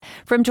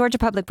From Georgia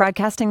Public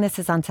Broadcasting, this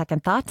is On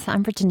Second Thoughts.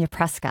 I'm Virginia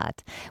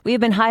Prescott. We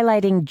have been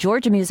highlighting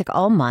Georgia music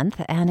all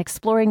month and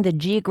exploring the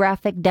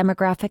geographic,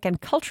 demographic,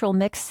 and cultural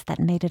mix that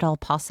made it all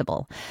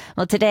possible.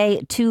 Well,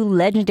 today, two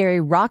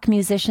legendary rock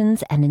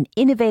musicians and an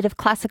innovative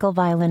classical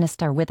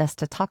violinist are with us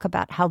to talk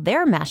about how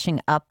they're mashing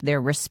up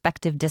their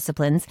respective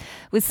disciplines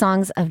with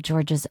songs of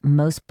Georgia's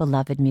most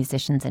beloved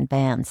musicians and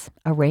bands,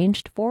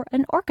 arranged for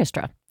an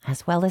orchestra,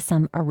 as well as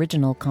some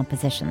original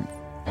compositions.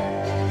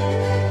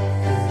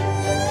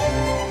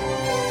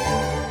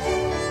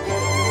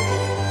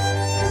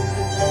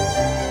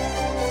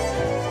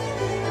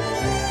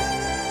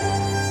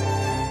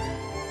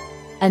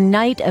 A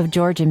Night of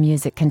Georgia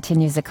Music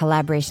continues a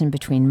collaboration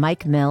between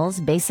Mike Mills,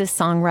 bassist,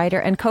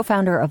 songwriter, and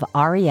co-founder of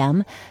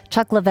REM,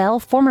 Chuck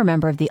Leavell, former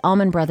member of the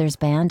Allman Brothers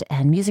Band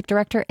and music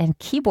director and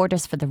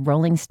keyboardist for the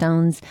Rolling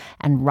Stones,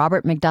 and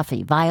Robert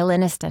McDuffie,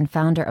 violinist and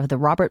founder of the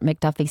Robert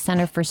McDuffie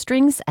Center for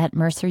Strings at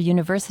Mercer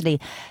University.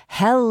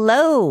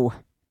 Hello!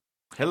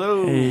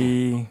 Hello.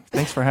 Hey,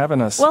 thanks for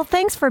having us. Well,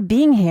 thanks for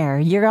being here.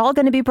 You're all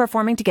going to be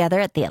performing together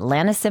at the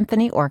Atlanta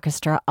Symphony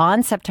Orchestra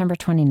on September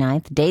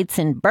 29th. Dates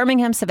in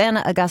Birmingham,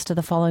 Savannah, Augusta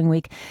the following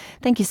week.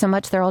 Thank you so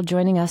much. They're all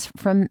joining us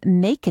from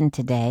Macon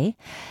today.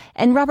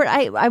 And Robert,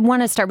 I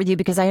want to start with you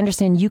because I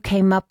understand you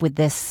came up with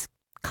this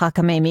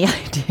cockamamie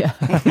idea.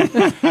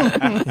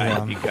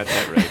 Yeah. You got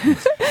that right.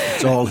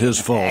 It's all his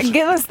fault.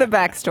 Give us the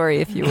backstory,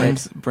 if you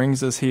would.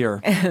 Brings us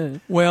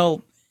here.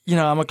 Well,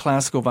 I'm a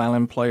classical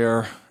violin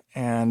player.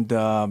 And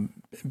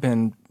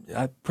been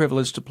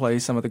privileged to play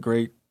some of the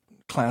great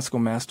classical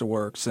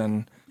masterworks.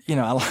 And,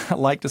 I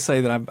like to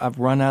say that I've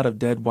run out of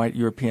dead white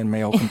European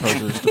male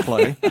composers to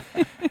play.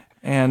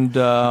 And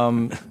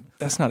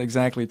that's not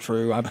exactly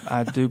true.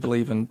 I do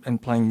believe in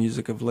playing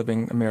music of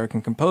living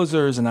American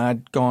composers. And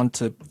I'd gone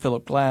to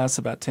Philip Glass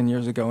about 10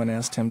 years ago and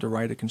asked him to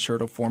write a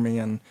concerto for me.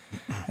 And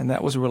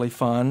that was really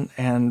fun.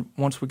 And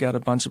once we got a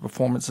bunch of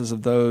performances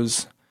of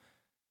those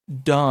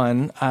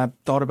done, I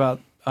thought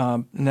about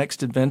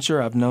next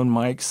adventure. I've known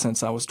Mike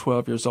since I was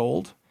 12 years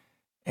old.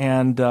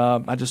 And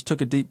I just took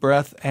a deep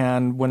breath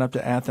and went up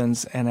to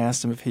Athens and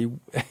asked him if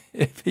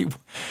he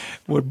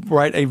would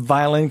write a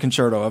violin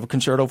concerto, a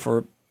concerto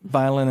for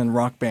violin and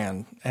rock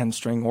band and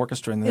string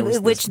orchestra. And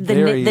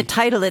the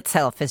title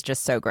itself is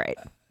just so great.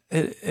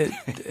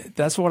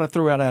 That's what I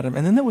threw out at him.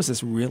 And then there was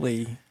this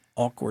really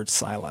awkward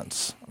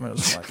silence. I mean, it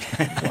was like,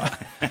 wow.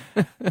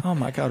 Oh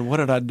my God, what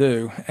did I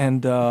do?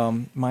 And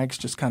Mike's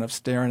just kind of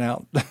staring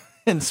out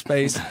in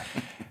space.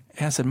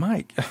 And I said,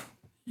 Mike,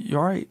 you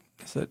all right?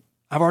 I said,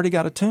 I've already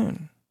got a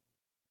tune.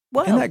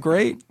 Wow. Isn't that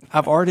great?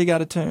 I've already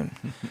got a tune.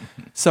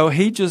 So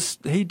he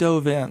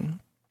dove in,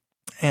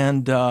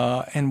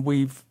 and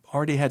we've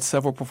already had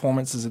several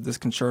performances of this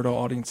concerto.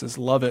 Audiences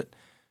love it.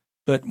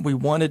 But we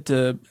wanted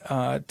to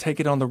take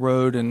it on the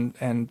road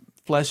and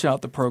flesh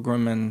out the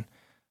program, and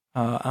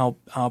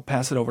I'll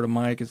pass it over to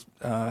Mike,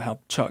 how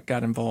Chuck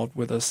got involved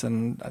with us.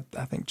 And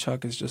I think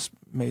Chuck has just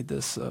made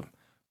this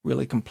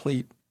really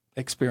complete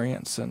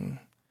experience, and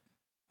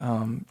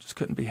just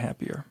couldn't be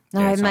happier.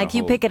 All right, Mike,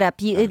 you pick it up.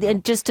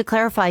 And just to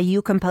clarify,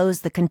 you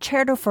composed the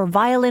Concerto for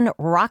Violin,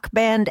 Rock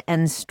Band,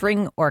 and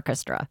String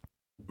Orchestra.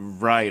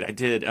 Right, I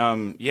did.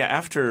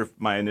 After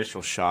my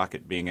initial shock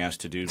at being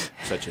asked to do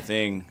such a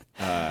thing,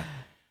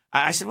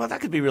 I said, well,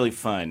 that could be really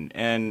fun.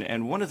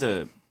 And one of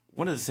the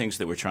things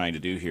that we're trying to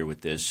do here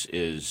with this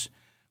is,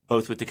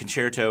 both with the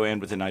concerto and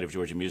with the Night of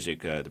Georgia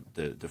Music,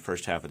 the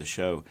first half of the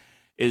show,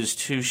 is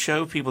to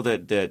show people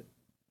that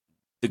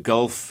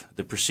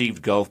the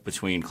perceived gulf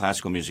between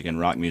classical music and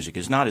rock music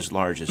is not as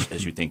large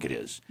as you think it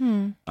is.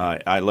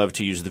 I love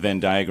to use the Venn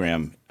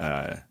diagram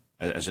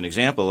as an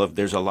example of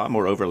there's a lot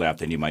more overlap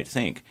than you might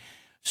think.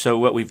 So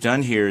what we've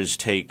done here is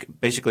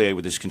basically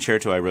with this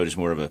concerto I wrote is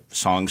more of a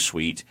song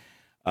suite,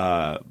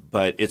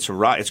 but it's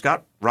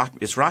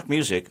rock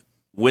music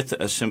with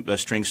a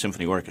string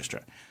symphony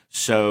orchestra.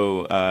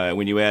 So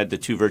when you add the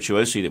two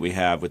virtuosi that we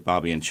have with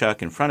Bobby and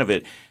Chuck in front of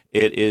it,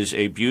 it is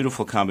a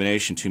beautiful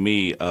combination to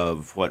me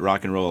of what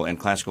rock and roll and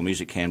classical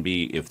music can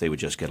be if they would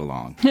just get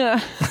along.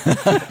 Well,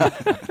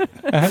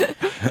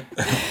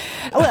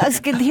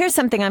 here's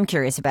something I'm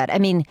curious about. I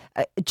mean,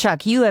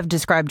 Chuck, you have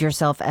described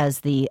yourself as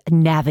the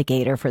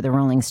navigator for the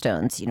Rolling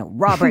Stones.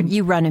 Robert,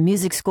 you run a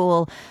music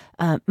school.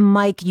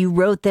 Mike, you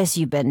wrote this.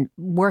 You've been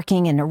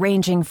working and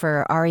arranging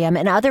for REM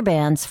and other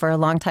bands for a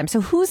long time.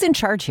 So who's in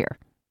charge here?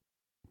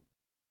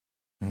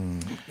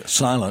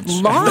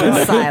 Silence.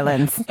 Long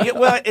silence. Yeah,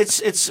 well, it's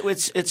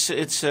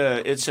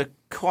a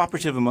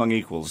cooperative among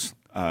equals,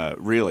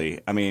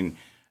 really. I mean,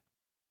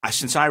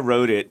 since I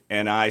wrote it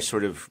and I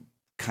sort of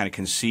kind of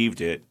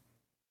conceived it,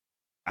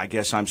 I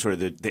guess I'm sort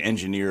of the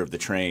engineer of the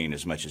train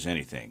as much as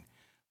anything.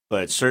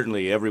 But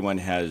certainly everyone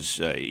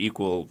has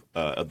equal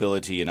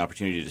ability and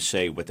opportunity to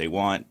say what they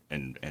want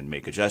and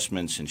make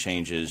adjustments and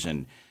changes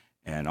and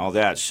all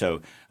that. So,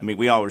 I mean,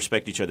 we all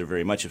respect each other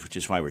very much, which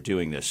is why we're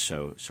doing this.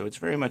 So it's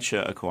very much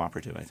a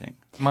cooperative, I think.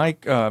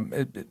 Mike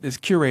is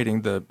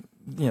curating the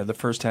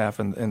first half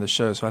and the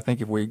show. So I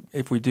think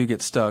if we do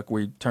get stuck,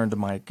 we turn to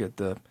Mike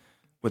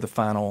with the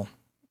final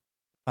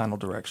final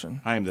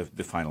direction. I am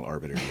the final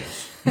arbiter,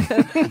 yes.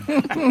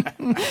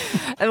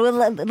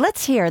 Well,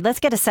 let's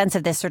get a sense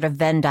of this sort of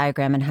Venn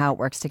diagram and how it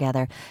works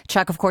together.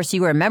 Chuck, of course,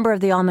 you were a member of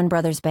the Allman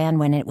Brothers Band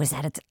when it was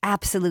at its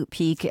absolute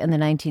peak in the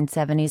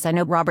 1970s. I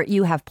know, Robert,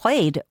 you have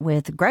played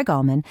with Gregg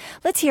Allman.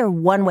 Let's hear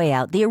One Way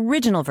Out, the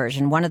original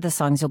version, one of the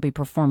songs you'll be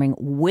performing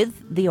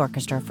with the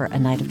orchestra for A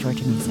Night of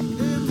Georgia Music.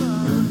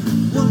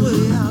 One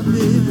way out,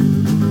 baby.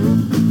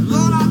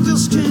 Lord, I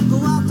just can't go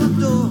out the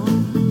door.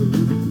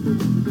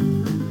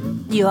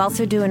 You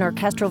also do an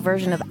orchestral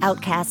version of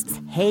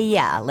Outkast's Hey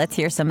Ya. Let's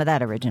hear some of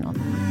that original.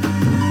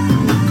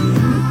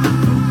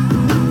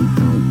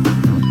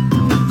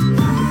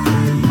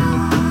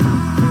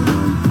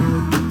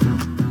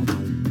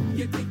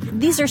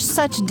 These are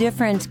such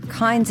different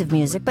kinds of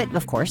music, but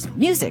of course,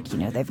 music, you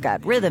know, they've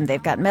got rhythm,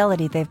 they've got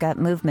melody, they've got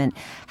movement.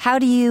 How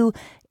do you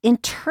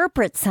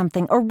interpret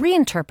something or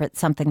reinterpret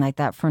something like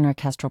that for an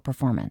orchestral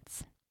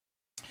performance?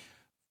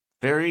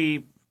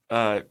 Very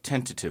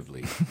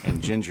tentatively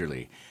and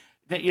gingerly.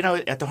 You know,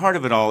 at the heart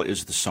of it all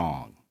is the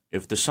song.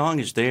 If the song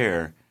is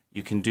there,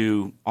 you can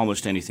do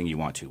almost anything you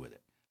want to with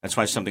it. That's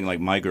why something like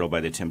My Girl by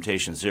the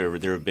Temptations, there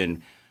have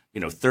been,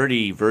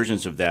 30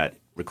 versions of that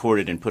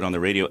recorded and put on the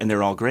radio, and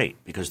they're all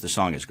great because the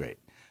song is great.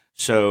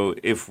 So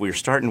if we're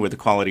starting with a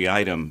quality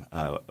item,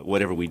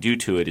 whatever we do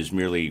to it is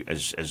merely,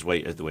 as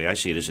the way I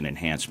see it, is an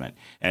enhancement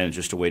and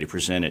just a way to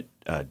present it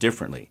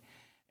differently.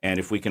 And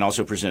if we can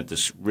also present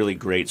this really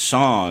great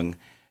song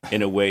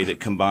in a way that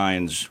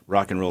combines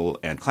rock and roll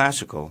and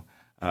classical,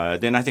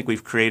 then I think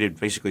we've created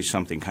basically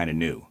something kind of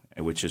new,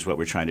 which is what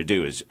we're trying to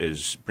do,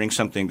 is bring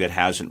something that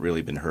hasn't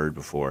really been heard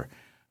before,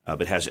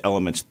 but has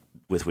elements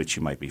with which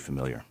you might be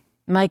familiar.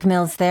 Mike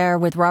Mills there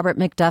with Robert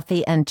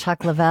McDuffie and Chuck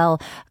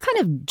Leavell, kind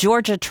of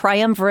Georgia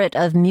triumvirate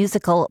of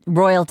musical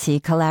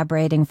royalty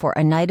collaborating for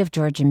A Night of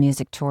Georgia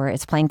Music Tour.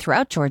 It's playing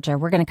throughout Georgia.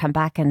 We're going to come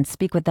back and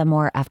speak with them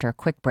more after a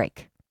quick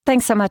break.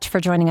 Thanks so much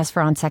for joining us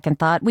for On Second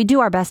Thought. We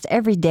do our best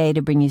every day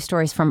to bring you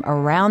stories from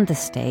around the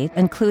state,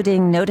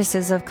 including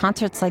notices of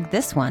concerts like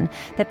this one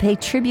that pay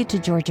tribute to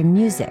Georgia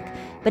music.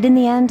 But in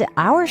the end,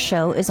 our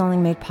show is only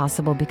made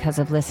possible because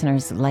of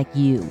listeners like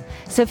you.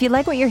 So if you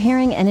like what you're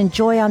hearing and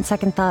enjoy On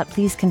Second Thought,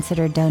 please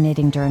consider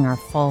donating during our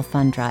fall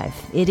fund drive.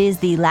 It is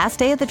the last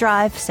day of the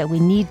drive, so we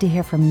need to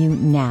hear from you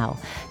now.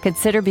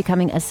 Consider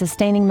becoming a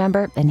sustaining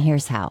member, and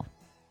here's how.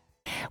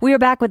 We are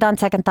back with On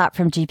Second Thought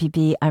from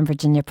GPB. I'm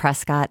Virginia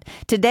Prescott.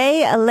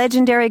 Today, a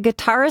legendary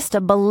guitarist,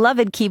 a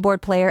beloved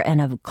keyboard player, and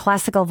a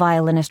classical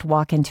violinist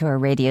walk into a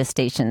radio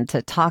station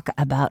to talk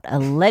about a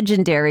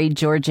legendary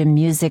Georgia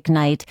music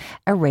night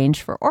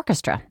arranged for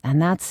orchestra. And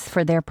that's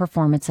for their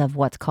performance of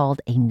what's called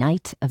A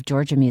Night of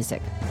Georgia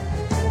Music.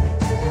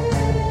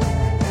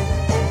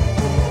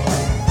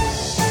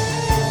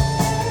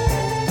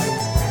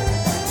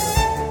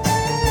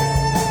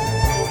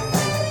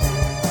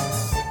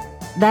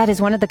 That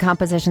is one of the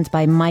compositions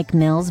by Mike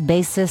Mills,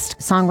 bassist,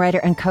 songwriter,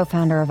 and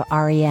co-founder of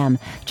REM.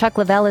 Chuck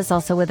Leavell is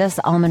also with us,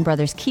 Allman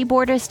Brothers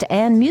keyboardist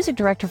and music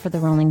director for the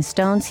Rolling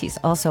Stones. He's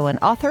also an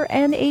author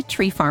and a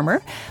tree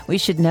farmer, we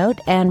should note.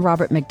 And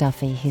Robert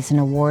McDuffie, he's an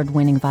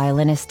award-winning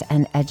violinist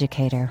and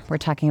educator. We're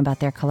talking about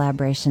their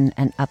collaboration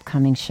and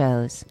upcoming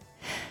shows.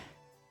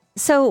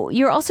 So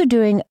you're also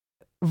doing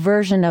a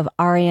version of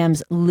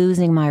REM's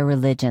Losing My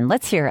Religion.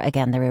 Let's hear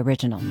again the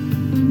original.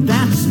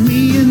 That's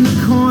me in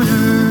the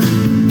corner.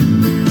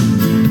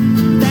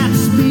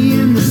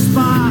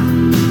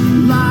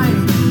 Spotlight,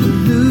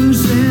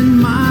 losing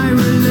my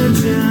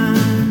religion.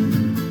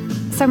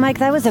 So, Mike,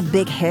 that was a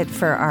big hit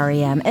for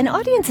REM. And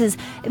audiences,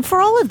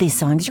 for all of these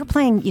songs, you're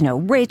playing,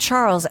 Ray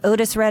Charles,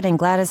 Otis Redding,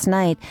 Gladys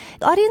Knight.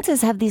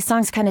 Audiences have these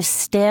songs kind of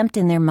stamped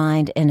in their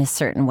mind in a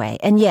certain way.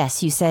 And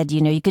yes, you said,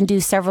 you can do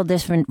several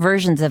different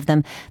versions of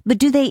them. But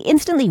do they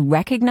instantly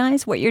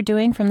recognize what you're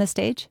doing from the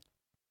stage?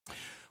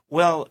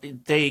 Well,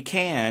 they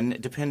can,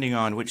 depending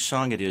on which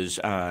song it is.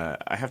 I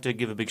have to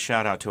give a big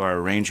shout out to our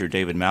arranger,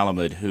 David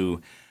Malamud, who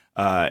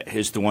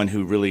is the one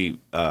who really,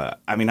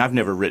 I've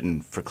never written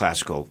for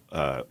classical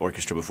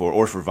orchestra before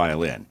or for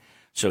violin.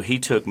 So he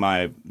took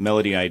my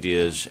melody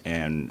ideas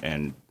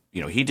and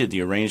he did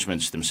the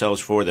arrangements themselves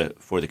for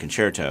the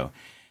concerto,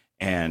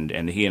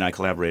 and he and I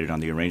collaborated on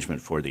the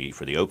arrangement for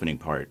the opening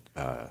part,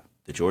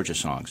 the Georgia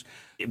songs.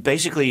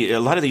 Basically, a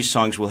lot of these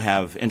songs will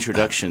have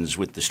introductions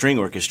with the string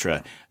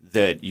orchestra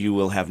that you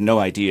will have no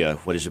idea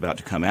what is about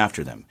to come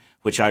after them,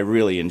 which I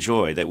really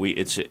enjoy. That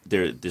it's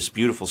this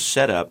beautiful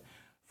setup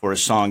for a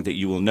song that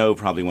you will know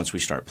probably once we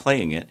start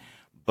playing it.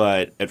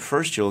 But at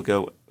first you'll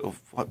go, oh,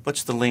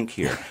 what's the link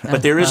here?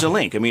 But there is a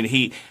link. I mean,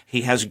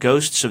 he has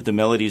ghosts of the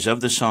melodies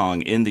of the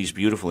song in these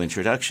beautiful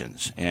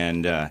introductions,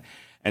 and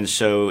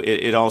so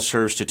it all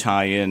serves to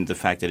tie in the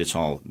fact that it's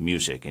all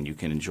music and you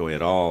can enjoy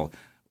it all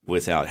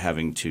without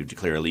having to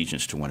declare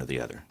allegiance to one or the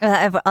other.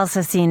 I've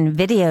also seen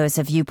videos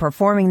of you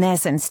performing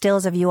this and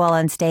stills of you all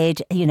on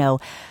stage.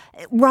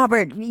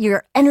 Robert,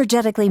 you're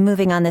energetically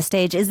moving on the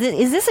stage. Is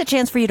this a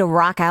chance for you to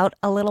rock out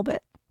a little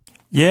bit?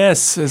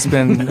 Yes, it's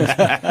been.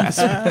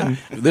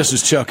 This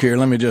is Chuck here.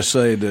 Let me just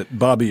say that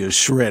Bobby is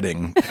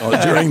shredding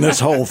during this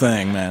whole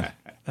thing, man.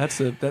 That's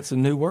a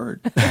new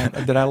word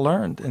that I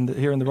learned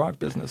here in the rock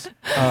business.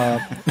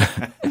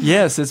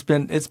 Yes, it's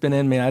been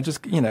in me. I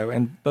just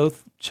and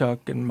both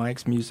Chuck and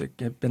Mike's music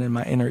have been in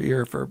my inner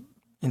ear for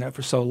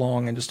so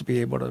long, and just to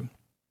be able to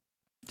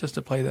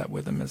play that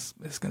with them is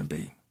going to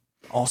be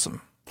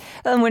awesome.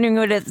 I'm wondering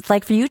what it's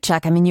like for you,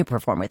 Chuck. I mean, you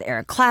perform with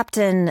Eric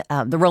Clapton,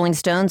 the Rolling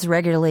Stones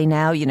regularly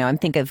now. I'm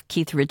thinking of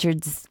Keith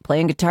Richards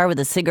playing guitar with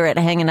a cigarette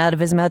hanging out of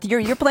his mouth.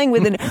 You're playing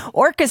with an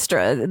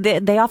orchestra.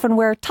 They often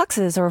wear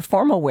tuxes or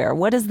formal wear.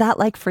 What is that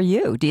like for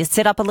you? Do you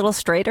sit up a little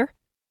straighter?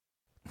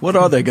 What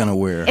are they going to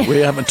wear? We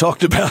haven't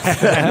talked about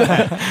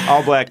that.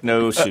 All black,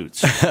 no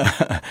suits.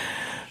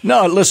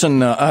 No,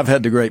 listen, I've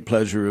had the great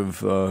pleasure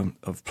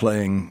of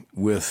playing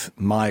with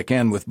Mike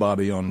and with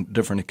Bobby on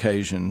different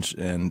occasions,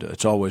 and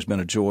it's always been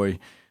a joy.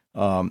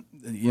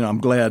 I'm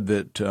glad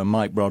that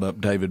Mike brought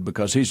up David,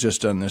 because he's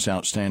just done this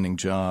outstanding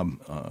job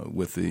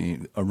with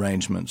the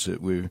arrangements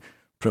that we're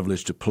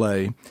privileged to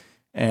play.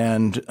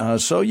 And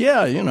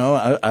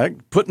I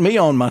put me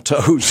on my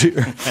toes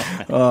here.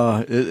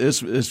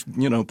 It's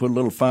put a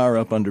little fire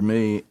up under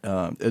me.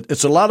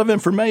 It's a lot of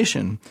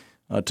information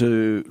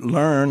to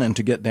learn and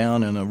to get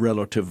down in a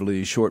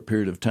relatively short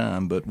period of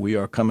time. But we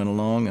are coming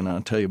along, and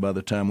I'll tell you, by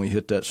the time we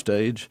hit that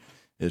stage,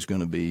 it's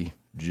going to be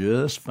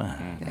just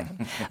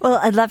fine. Well,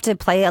 I'd love to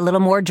play a little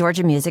more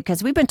Georgia music,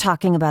 because we've been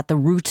talking about the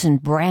roots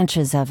and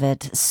branches of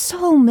it.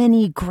 So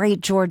many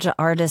great Georgia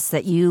artists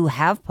that you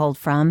have pulled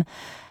from.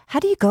 How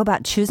do you go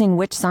about choosing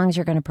which songs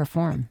you're going to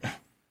perform?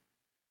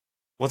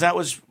 Well, that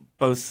was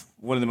both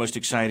one of the most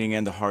exciting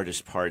and the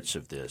hardest parts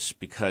of this,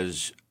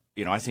 because,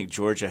 I think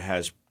Georgia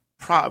has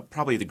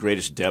probably the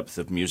greatest depth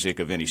of music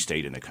of any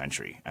state in the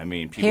country. I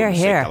mean, people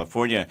say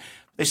California.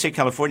 They say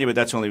California, but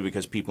that's only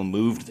because people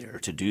moved there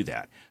to do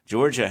that.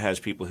 Georgia has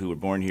people who were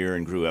born here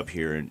and grew up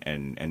here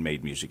and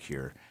made music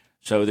here.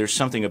 So there's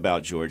something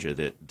about Georgia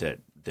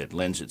that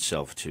lends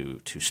itself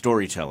to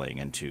storytelling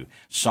and to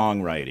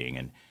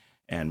songwriting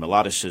and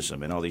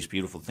melodicism and all these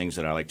beautiful things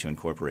that I like to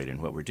incorporate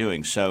in what we're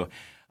doing. So,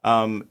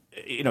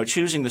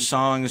 choosing the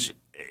songs,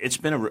 it's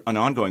been an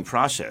ongoing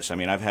process. I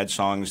mean, I've had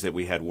songs that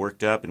we had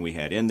worked up and we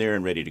had in there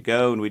and ready to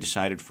go, and we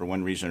decided for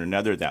one reason or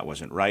another that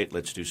wasn't right.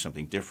 Let's do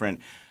something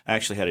different. I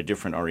actually had a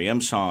different REM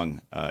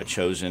song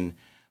chosen,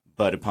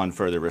 but upon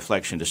further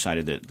reflection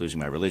decided that Losing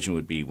My Religion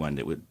would be one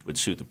that would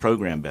suit the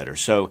program better.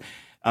 So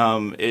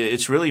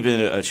it's really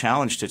been a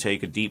challenge to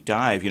take a deep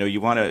dive.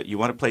 You want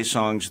to play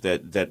songs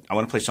that I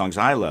want to play songs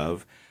I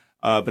love,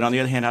 but on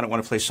the other hand, I don't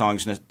want to play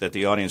songs that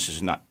the audience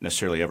has not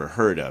necessarily ever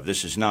heard of.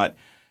 This is not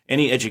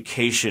any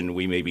education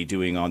we may be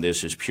doing on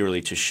this is purely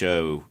to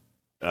show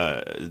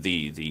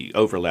the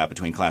overlap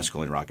between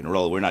classical and rock and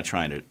roll. We're not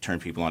trying to turn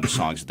people onto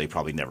songs that they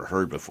probably never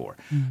heard before.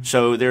 Mm-hmm.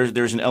 So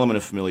there's an element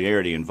of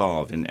familiarity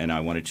involved, and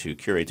I wanted to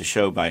curate the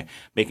show by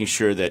making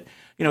sure that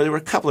there were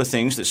a couple of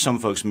things that some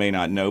folks may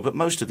not know, but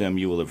most of them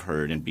you will have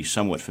heard and be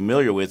somewhat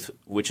familiar with,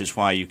 which is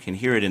why you can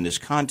hear it in this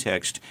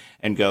context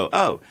and go,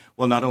 oh,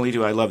 well, not only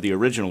do I love the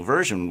original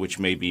version, which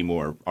may be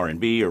more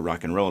R&B or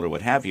rock and roll or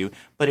what have you,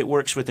 but it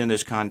works within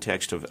this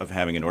context of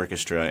having an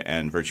orchestra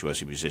and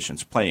virtuoso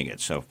musicians playing it.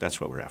 So that's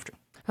what we're after.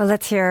 Well,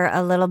 let's hear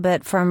a little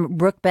bit from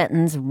Brooke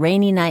Benton's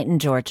Rainy Night in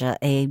Georgia,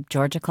 a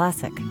Georgia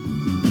classic. A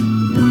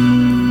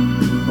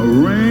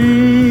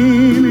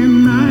rainy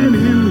night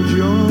in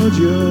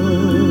Georgia,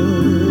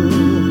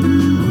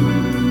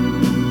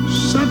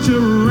 such a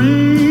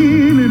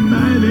rainy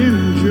night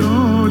in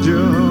Georgia.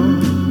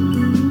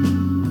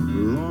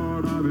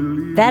 Lord, I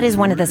believe that is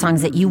one of the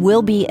songs that you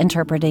will be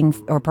interpreting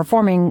or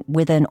performing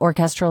with an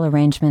orchestral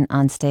arrangement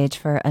on stage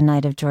for a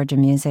night of Georgia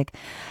music.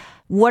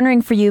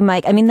 Wondering for you,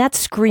 Mike, I mean, that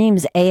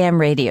screams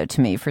AM radio to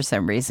me for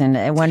some reason.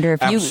 I wonder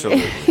if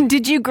Absolutely.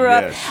 Did you grow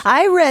up?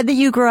 I read that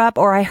you grew up,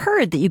 or I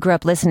heard that you grew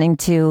up listening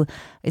to,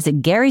 is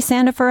it Gary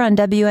Sandifer on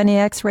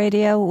WNEX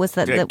radio? Was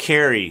that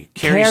Carrie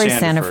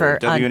Sandifer,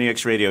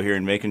 WNEX radio here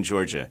in Macon,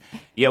 Georgia.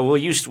 Yeah, well, we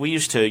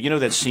used to,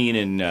 that scene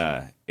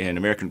in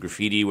American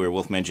Graffiti where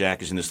Wolfman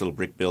Jack is in this little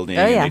brick building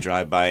and they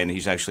drive by and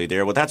he's actually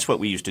there. Well, that's what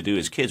we used to do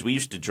as kids. We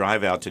used to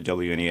drive out to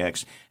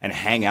WNEX and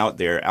hang out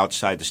there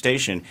outside the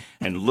station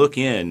and look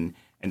in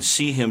and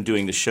see him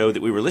doing the show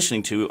that we were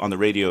listening to on the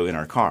radio in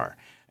our car.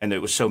 And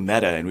it was so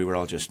meta, and we were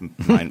all just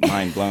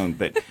mind blown.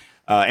 But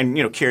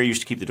Carrie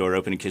used to keep the door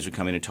open, and kids would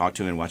come in and talk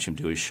to him and watch him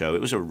do his show.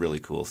 It was a really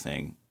cool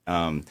thing.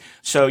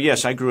 So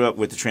yes, I grew up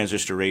with the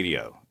transistor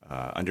radio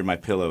under my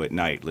pillow at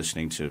night,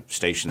 listening to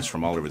stations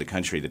from all over the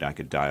country that I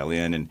could dial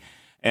in,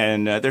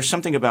 and there's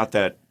something about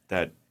that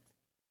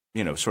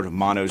sort of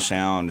mono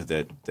sound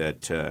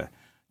that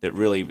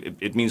really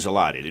it means a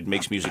lot. It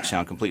makes music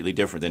sound completely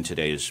different than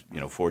today's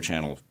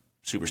 4-channel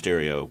super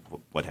stereo,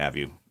 what have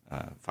you.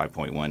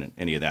 5.1,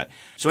 any of that.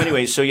 So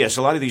anyway, yes,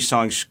 a lot of these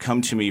songs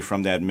come to me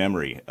from that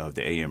memory of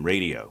the AM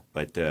radio,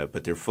 but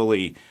they're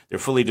fully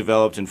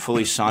developed and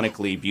fully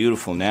sonically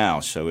beautiful now.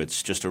 So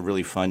it's just a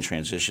really fun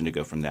transition to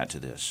go from that to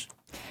this.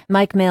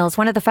 Mike Mills,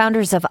 one of the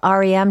founders of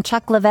REM,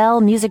 Chuck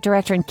Leavell, music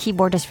director and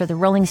keyboardist for the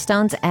Rolling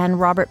Stones, and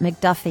Robert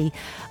McDuffie,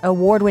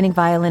 award-winning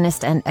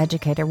violinist and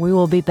educator. We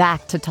will be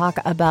back to talk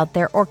about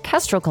their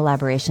orchestral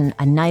collaboration,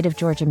 A Night of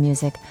Georgia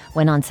Music,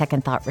 when On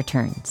Second Thought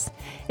returns.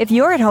 If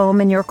you're at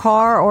home in your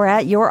car or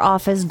at your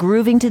office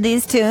grooving to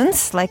these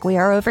tunes, like we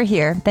are over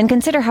here, then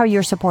consider how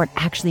your support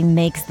actually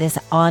makes this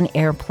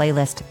on-air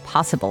playlist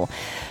possible.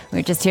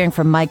 We're just hearing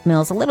from Mike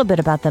Mills a little bit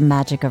about the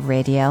magic of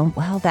radio.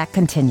 Well, that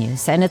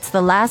continues. And it's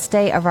the last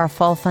day of our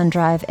Fall Fund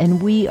Drive,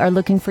 and we are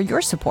looking for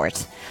your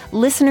support.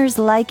 Listeners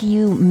like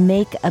you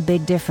make a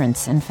big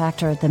difference. In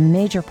fact, are the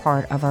major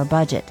part of our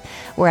budget.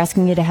 We're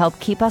asking you to help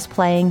keep us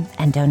playing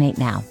and donate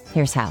now.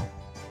 Here's how.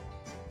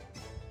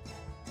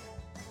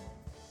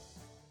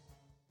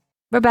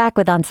 We're back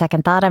with On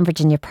Second Thought. I'm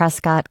Virginia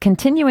Prescott,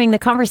 continuing the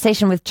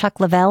conversation with Chuck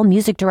Leavell,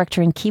 music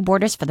director and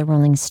keyboardist for the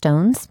Rolling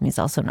Stones. He's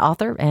also an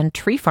author and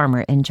tree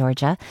farmer in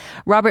Georgia.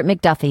 Robert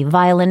McDuffie,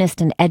 violinist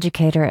and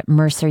educator at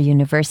Mercer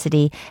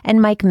University.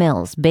 And Mike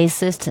Mills,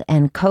 bassist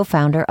and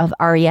co-founder of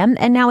REM,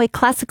 and now a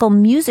classical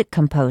music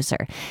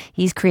composer.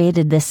 He's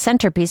created the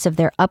centerpiece of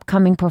their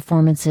upcoming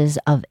performances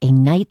of A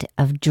Night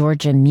of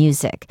Georgia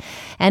Music.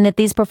 And at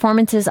these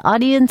performances,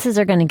 audiences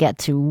are going to get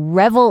to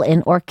revel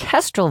in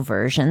orchestral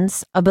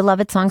versions of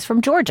beloved songs from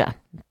Georgia.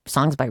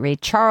 Songs by Ray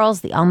Charles,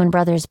 the Allman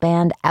Brothers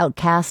Band,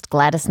 Outkast,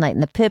 Gladys Knight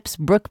and the Pips,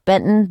 Brooke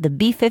Benton, the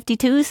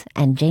B-52s,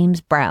 and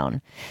James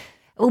Brown.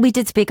 Well, we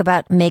did speak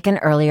about Macon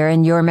earlier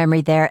and your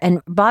memory there.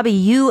 And Bobby,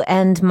 you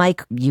and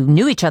Mike, you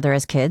knew each other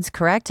as kids,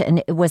 correct?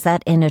 And was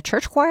that in a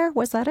church choir?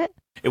 Was that it?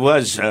 It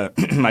was.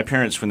 My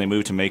parents, when they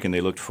moved to Macon,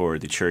 they looked for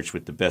the church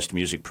with the best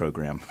music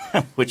program,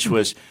 which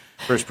was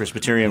First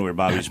Presbyterian, where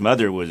Bobby's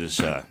mother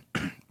was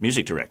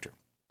music director.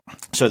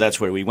 So that's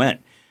where we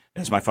went,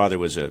 as my father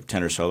was a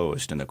tenor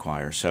soloist in the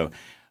choir. So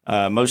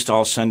most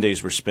all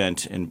Sundays were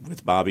spent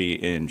with Bobby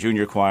in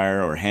junior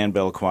choir or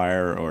handbell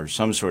choir or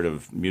some sort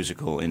of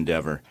musical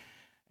endeavor.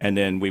 And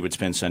then we would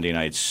spend Sunday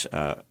nights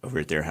over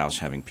at their house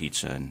having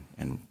pizza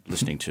and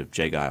listening to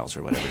Jay Giles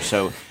or whatever.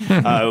 So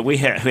we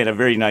had a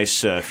very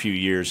nice few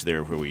years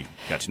there where we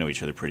got to know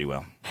each other pretty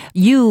well.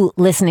 You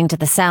listening to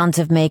the sounds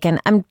of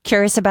Macon. I'm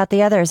curious about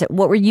the others.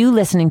 What were you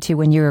listening to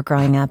when you were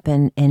growing up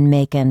in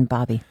Macon,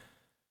 Bobby?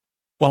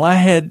 Well, I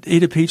had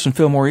Eda Peach and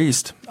Fillmore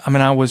East. I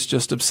mean, I was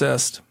just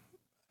obsessed,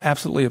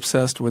 absolutely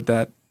obsessed with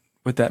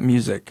that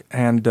music.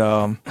 And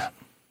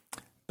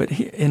but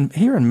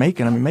here in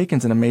Macon, I mean,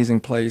 Macon's an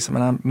amazing place. I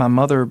mean, my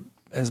mother,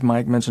 as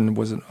Mike mentioned,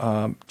 was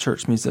a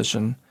church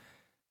musician.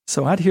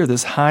 So I'd hear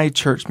this high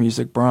church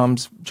music,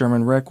 Brahms'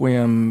 German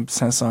Requiem,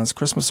 Saint-Saëns'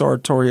 Christmas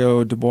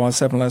Oratorio, Dubois'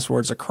 Seven Last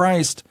Words of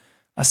Christ.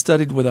 I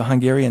studied with a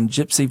Hungarian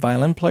gypsy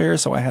violin player,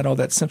 so I had all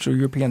that Central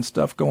European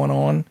stuff going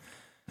on.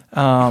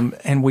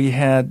 And we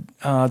had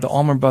the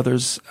Allman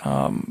Brothers,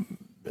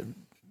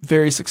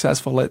 very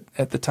successful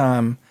at the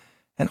time,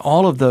 and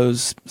all of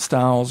those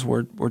styles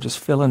were just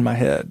filling my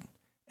head,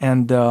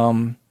 and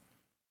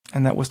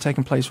that was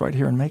taking place right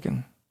here in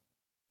Macon.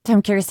 So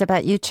I'm curious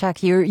about you,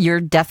 Chuck. You're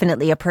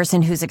definitely a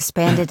person who's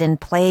expanded and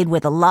played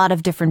with a lot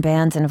of different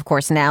bands, and of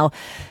course now,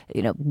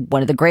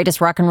 one of the greatest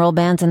rock and roll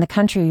bands in the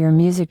country. You're a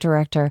music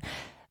director.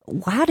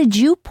 How did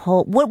you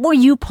what were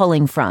you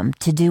pulling from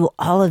to do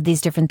all of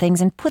these different things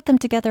and put them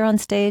together on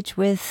stage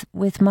with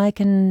Mike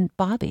and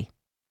Bobby?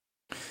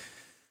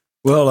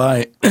 Well,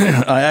 I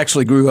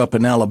actually grew up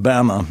in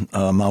Alabama.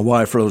 My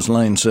wife, Rose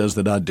Lane, says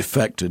that I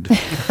defected.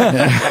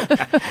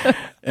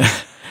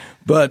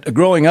 But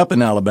growing up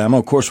in Alabama,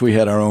 of course, we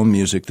had our own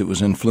music that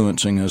was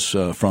influencing us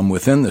from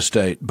within the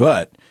state.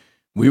 But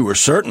we were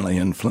certainly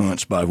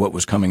influenced by what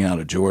was coming out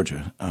of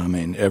Georgia. I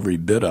mean, every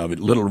bit of it.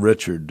 Little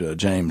Richard,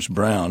 James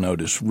Brown,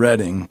 Otis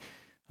Redding,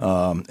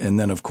 and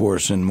then, of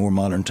course, in more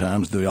modern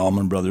times, the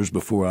Allman Brothers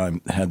before I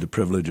had the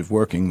privilege of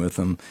working with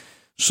them.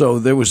 So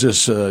there was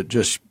this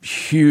just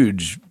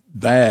huge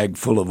bag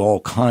full of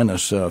all kind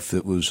of stuff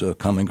that was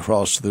coming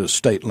across the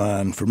state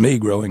line for me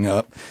growing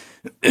up.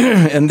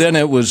 And then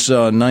it was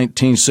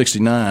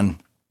 1969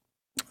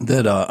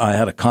 that I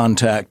had a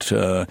contact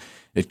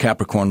at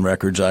Capricorn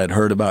Records. I had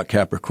heard about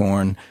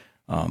Capricorn.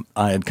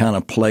 I had kind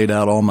of played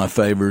out all my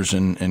favors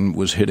and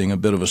was hitting a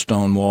bit of a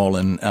stone wall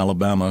in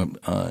Alabama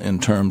in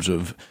terms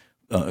of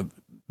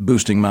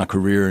boosting my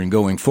career and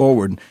going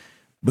forward.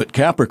 But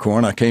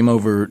Capricorn, I came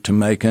over to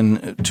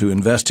Macon to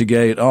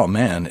investigate. Oh,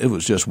 man, it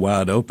was just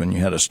wide open. You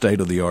had a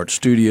state-of-the-art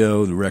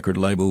studio. The record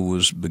label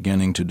was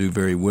beginning to do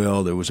very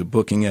well. There was a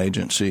booking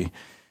agency.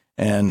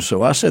 And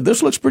so I said,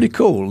 this looks pretty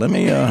cool. Let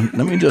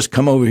me just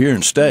come over here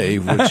and stay,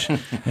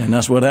 and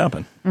that's what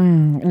happened.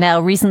 Now,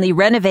 recently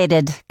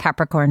renovated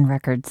Capricorn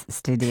Records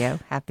studio,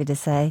 happy to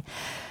say.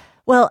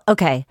 Well,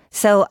 okay,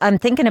 so I'm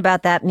thinking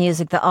about that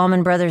music, the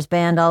Allman Brothers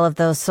Band, all of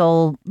those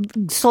soul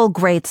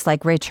greats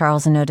like Ray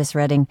Charles and Otis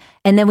Redding.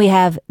 And then we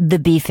have the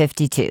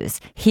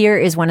B-52s. Here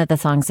is one of the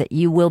songs that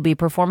you will be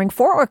performing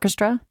for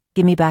orchestra,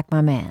 Give Me Back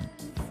My Man.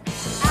 Give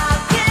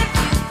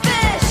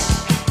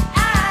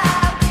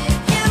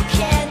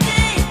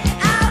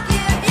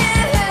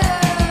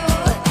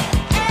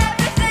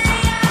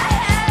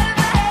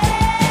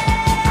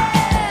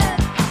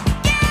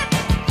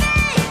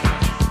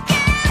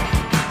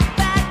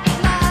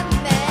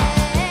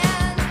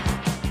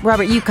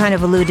Robert, you kind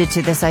of alluded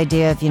to this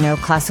idea of,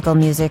 classical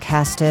music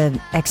has to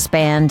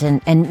expand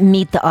and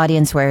meet the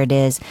audience where it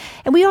is.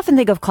 And we often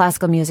think of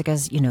classical music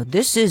as,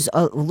 this is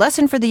a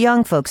lesson for the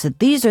young folks, that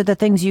these are the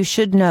things you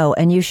should know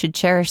and you should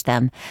cherish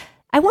them.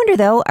 I wonder,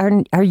 though,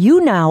 are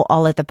you now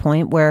all at the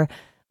point where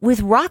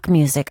with rock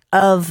music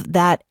of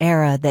that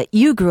era that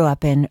you grew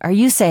up in, are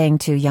you saying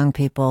to young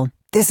people,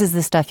 this is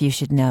the stuff you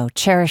should know,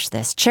 cherish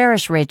this,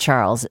 cherish Ray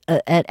Charles,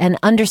 and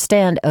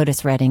understand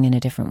Otis Redding in a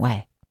different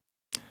way?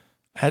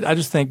 I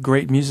just think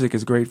great music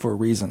is great for a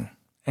reason.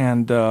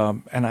 And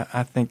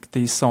I think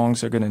these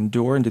songs are going to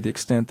endure, and to the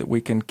extent that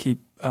we can keep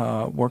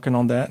working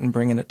on that and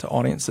bringing it to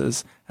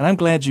audiences. And I'm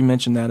glad you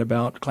mentioned that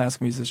about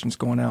classical musicians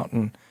going out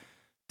and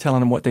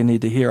telling them what they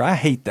need to hear. I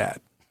hate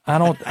that.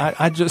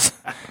 I just,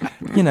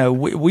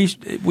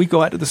 we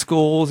go out to the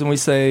schools and we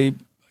say,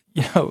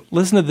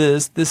 listen to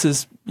this. This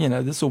is,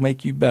 this will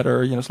make you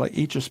better. It's like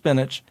eat your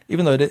spinach,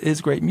 even though it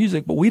is great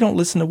music, but we don't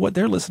listen to what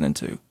they're listening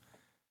to.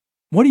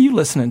 What are you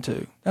listening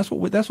to? That's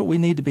what we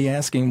need to be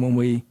asking when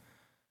we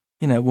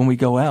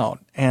go out.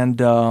 And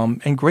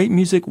great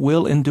music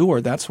will endure.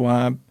 That's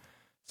why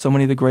so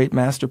many of the great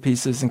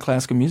masterpieces in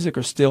classical music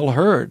are still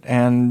heard,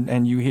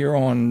 and you hear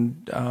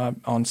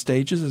on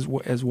stages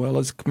as well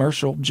as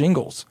commercial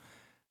jingles.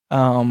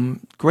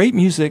 Great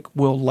music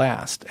will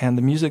last, and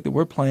the music that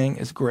we're playing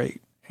is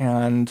great.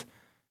 And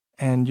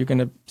you're going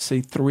to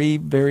see three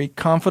very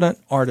confident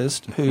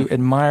artists who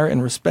admire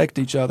and respect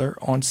each other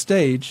on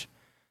stage,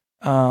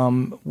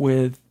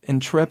 with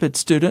intrepid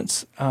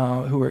students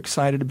who are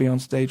excited to be on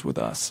stage with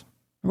us.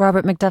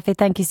 Robert McDuffie,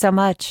 thank you so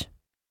much.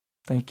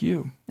 Thank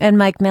you. And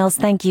Mike Mills,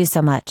 thank you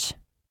so much.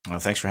 Well,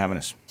 thanks for having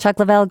us. Chuck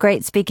Leavell,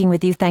 great speaking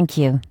with you. Thank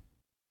you.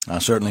 I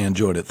certainly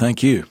enjoyed it.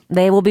 Thank you.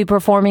 They will be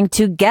performing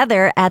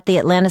together at the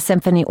Atlanta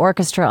Symphony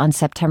Orchestra on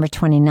September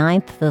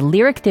 29th, the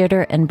Lyric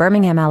Theater in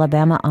Birmingham,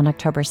 Alabama on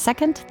October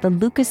 2nd, the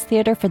Lucas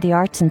Theater for the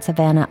Arts in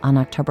Savannah on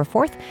October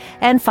 4th,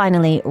 and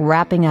finally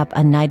wrapping up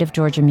a night of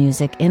Georgia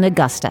music in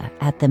Augusta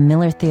at the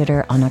Miller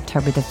Theater on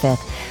October the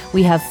 5th.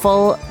 We have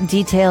full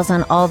details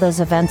on all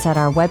those events at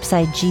our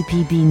website,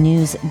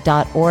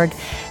 gpbnews.org,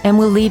 and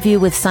we'll leave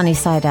you with Sunny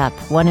Side Up,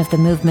 one of the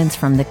movements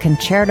from the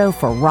Concerto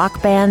for Rock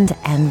Band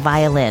and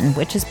Violin,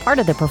 which is part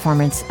of the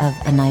performance of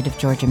A Night of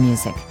Georgia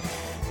Music.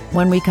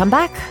 When we come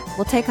back,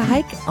 we'll take a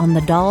hike on the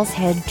Doll's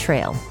Head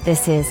Trail.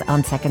 This is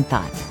On Second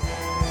Thought.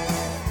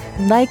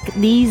 Like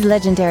these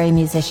legendary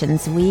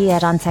musicians, we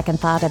at On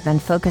Second Thought have been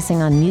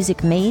focusing on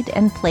music made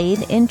and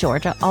played in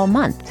Georgia all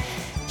month.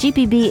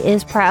 GPB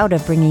is proud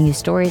of bringing you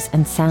stories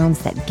and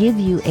sounds that give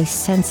you a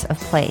sense of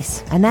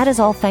place, and that is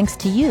all thanks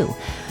to you.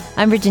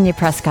 I'm Virginia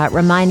Prescott,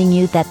 reminding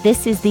you that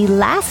this is the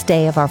last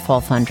day of our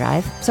Fall Fund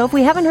Drive. So if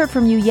we haven't heard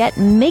from you yet,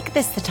 make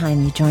this the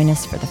time you join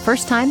us for the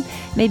first time.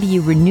 Maybe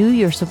you renew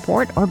your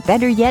support, or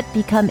better yet,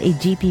 become a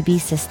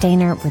GPB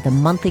sustainer with a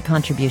monthly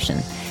contribution.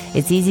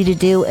 It's easy to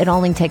do. It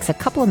only takes a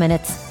couple of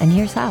minutes, and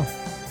here's how.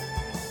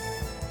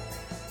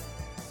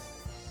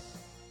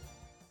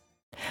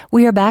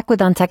 We are back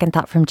with On Second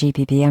Thought from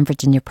GPB. I'm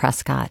Virginia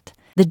Prescott.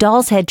 The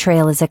Doll's Head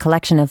Trail is a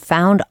collection of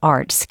found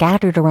art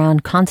scattered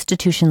around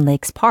Constitution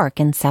Lakes Park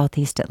in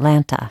southeast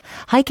Atlanta.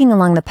 Hiking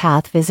along the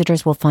path,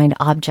 visitors will find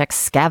objects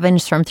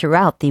scavenged from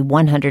throughout the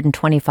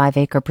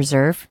 125-acre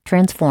preserve,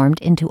 transformed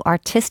into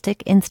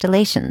artistic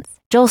installations.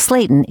 Joel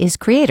Slayton is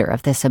creator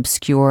of this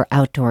obscure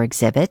outdoor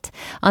exhibit.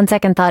 On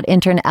Second Thought,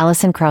 intern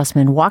Allison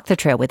Krausman walked the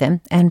trail with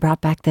him and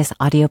brought back this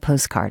audio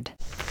postcard.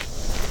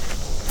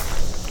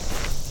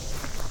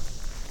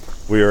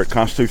 We are at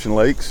Constitution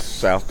Lakes,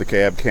 south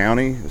DeKalb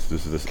County. This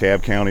is the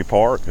DeKalb County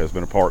Park. It has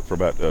been a park for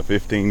about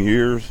 15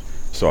 years.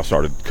 So I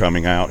started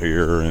coming out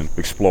here and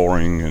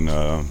exploring and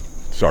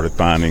started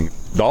finding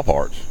doll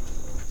parts.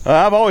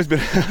 I've always been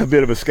a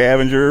bit of a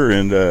scavenger,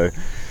 and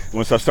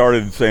once I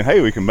started saying,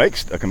 hey, I can make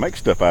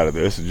stuff out of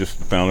this, I just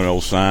found an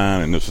old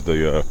sign, and this is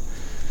the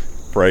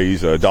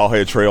phrase,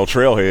 Dollhead Trail,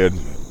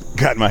 Trailhead,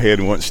 got in my head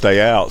and wouldn't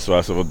stay out. So I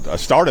said, well, I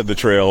started the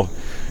trail.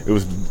 It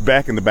was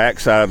back in the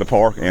backside of the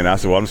park, and I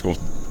said, well, I'm just going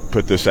to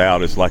put this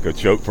out as like a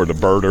joke for the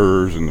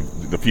birders and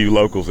the few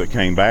locals that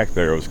came back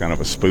there. It was kind of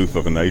a spoof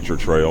of a nature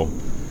trail.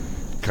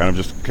 Kind of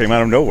just came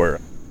out of nowhere.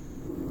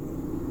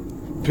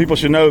 People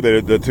should know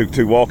that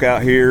to walk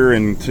out here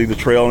and see the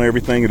trail and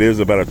everything, it is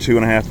about a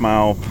 2.5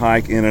 mile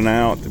hike in and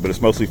out, but it's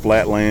mostly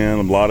flat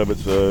land. A lot of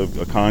it's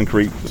a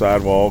concrete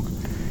sidewalk.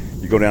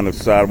 You go down the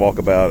sidewalk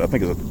about, I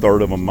think it's a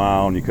third of a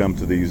mile, and you come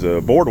to these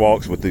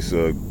boardwalks with these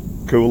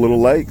cool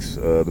little lakes.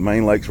 The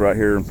main lake's right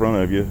here in front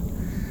of you.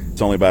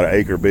 It's only about an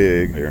acre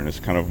big here, and it's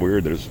kind of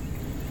weird that it's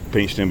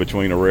pinched in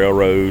between a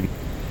railroad,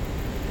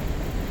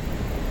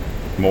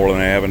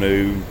 Moreland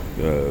Avenue,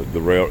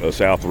 the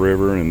South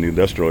River, and the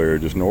industrial area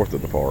just north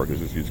of the park. You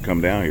just come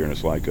down here, and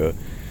it's like a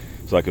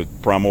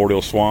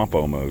primordial swamp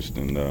almost,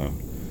 and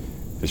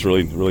it's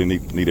really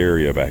neat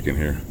area back in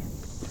here.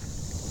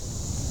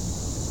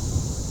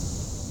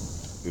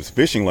 It's a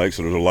fishing lake,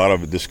 so there's a lot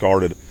of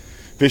discarded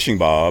fishing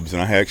bobs,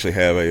 and I actually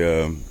have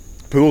a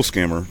pool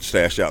skimmer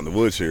stashed out in the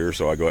woods here,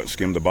 so I go out and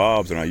skim the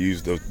bobs, and I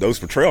use those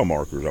for trail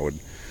markers. I would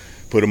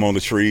put them on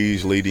the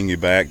trees leading you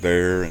back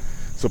there.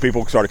 So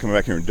people started coming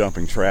back here and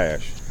dumping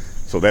trash.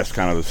 So that's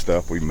kind of the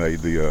stuff we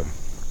made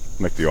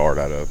make the art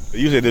out of.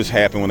 Usually it just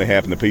happens when they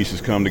happen, the pieces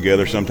come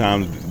together.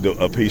 Sometimes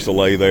a piece will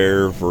lay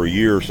there for a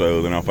year or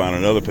so, then I'll find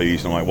another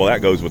piece, and I'm like, well,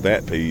 that goes with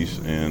that piece,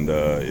 and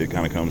it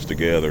kind of comes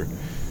together.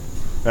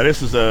 Now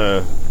this was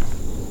a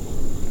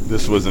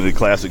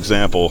class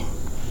example.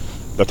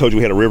 I told you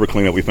we had a river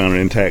cleanup. We found an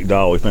intact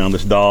doll. We found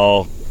this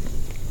doll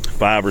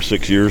 5 or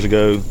 6 years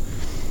ago.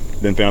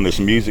 Then found this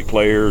music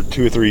player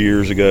 2 or 3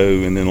 years ago,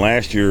 and then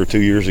last year or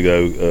 2 years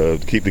ago,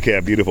 Keep the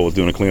Cab Beautiful was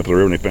doing a cleanup of the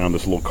river, and they found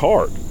this little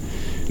cart.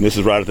 And this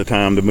is right at the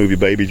time the movie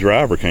Baby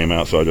Driver came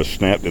out, so I just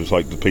snapped it. It was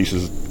like the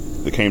pieces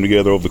that came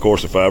together over the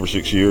course of 5 or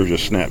 6 years,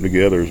 just snapped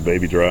together as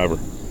Baby Driver.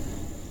 If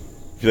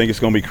you think it's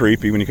going to be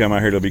creepy when you come out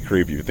here, it'll be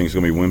creepy. If you think it's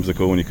going to be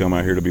whimsical when you come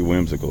out here, it'll be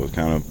whimsical. It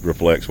kind of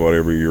reflects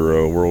whatever your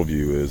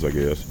worldview is, I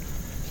guess.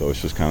 So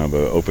it's just kind of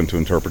open to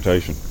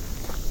interpretation.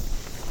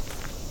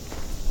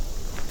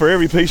 For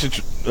every piece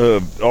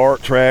of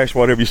art, trash,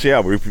 whatever you see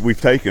out,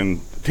 we've taken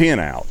 10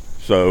 out.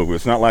 So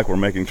it's not like we're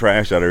making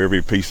trash out of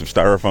every piece of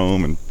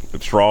styrofoam and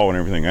straw and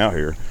everything out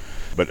here.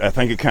 But I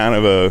think it kind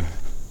of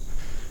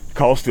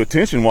calls to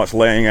attention what's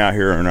laying out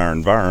here in our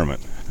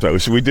environment. So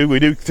we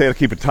do try to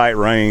keep a tight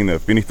rein.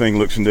 If anything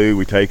looks new,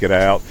 we take it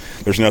out.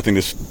 There's nothing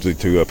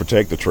to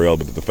protect the trail,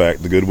 but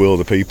the goodwill of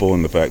the people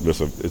and the fact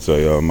that it's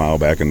a mile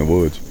back in the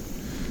woods.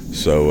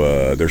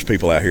 So there's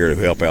people out here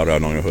who help out. I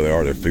don't know who they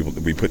are. There's people.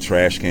 We put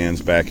trash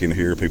cans back in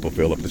here. People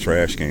fill up the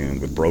trash cans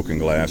with broken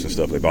glass and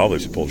stuff. They've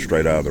obviously pulled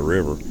straight out of the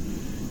river,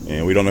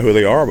 and we don't know who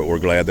they are, but we're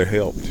glad they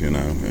helped.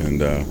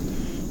 And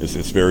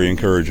it's very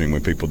encouraging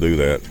when people do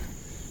that.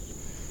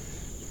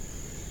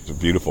 It's a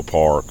beautiful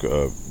park.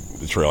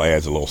 The trail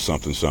adds a little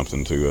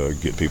something to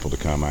get people to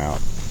come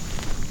out.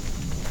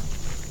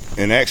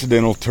 An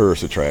accidental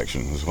tourist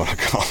attraction is what I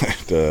call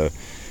it.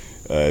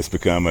 It's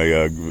become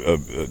I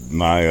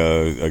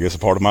guess a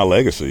part of my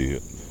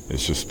legacy.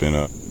 It's just been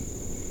an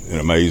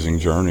amazing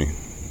journey,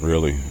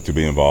 really, to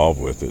be involved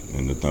with it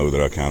and to know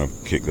that I kind of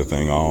kicked the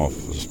thing off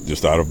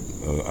just out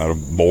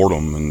of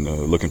boredom and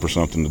looking for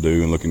something to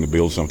do and looking to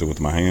build something with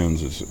my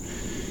hands.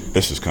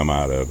 This has come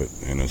out of it,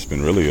 and it's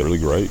been really, really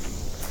great.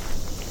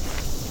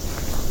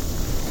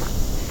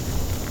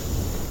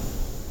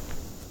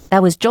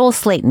 That was Joel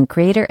Slayton,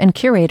 creator and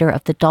curator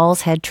of the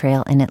Doll's Head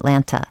Trail in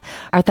Atlanta.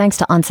 Our thanks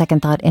to On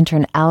Second Thought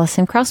intern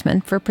Allison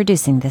Krausman for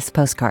producing this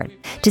postcard.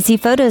 To see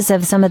photos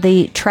of some of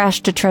the trash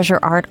to treasure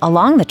art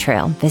along the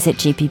trail, visit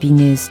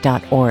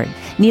gpbnews.org.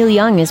 Neil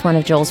Young is one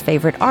of Joel's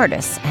favorite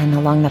artists, and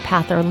along the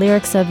path are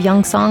lyrics of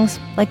Young songs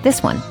like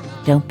this one,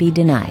 Don't Be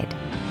Denied.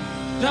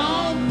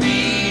 Don't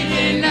be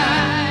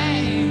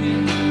denied.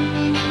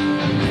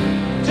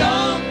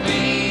 Don't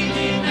be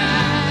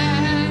denied.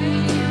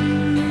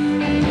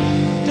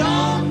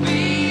 Don't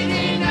be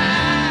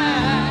denied.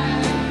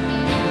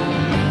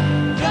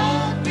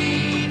 Don't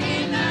be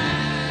denied.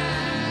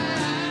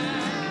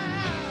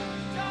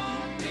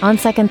 On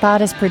Second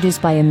Thought is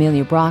produced by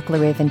Amelia Brock,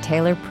 LaRaven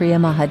Taylor, Priya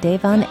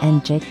Mahadevan,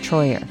 and Jake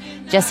Troyer.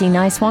 Jesse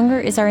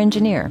Neiswanger is our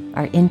engineer.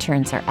 Our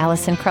interns are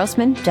Allison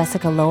Krausman,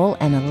 Jessica Lowell,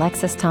 and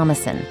Alexis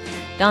Thomason.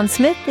 Don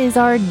Smith is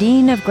our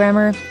Dean of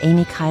Grammar.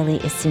 Amy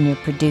Kiley is senior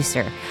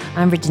producer.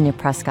 I'm Virginia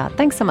Prescott.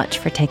 Thanks so much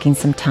for taking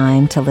some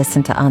time to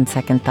listen to On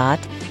Second Thought.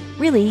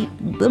 Really,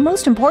 the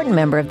most important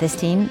member of this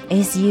team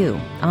is you.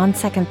 On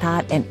Second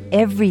Thought and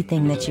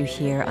everything that you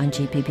hear on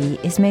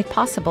GPB is made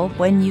possible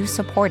when you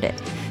support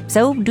it.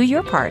 So do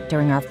your part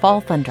during our fall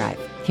fund drive.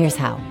 Here's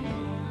how.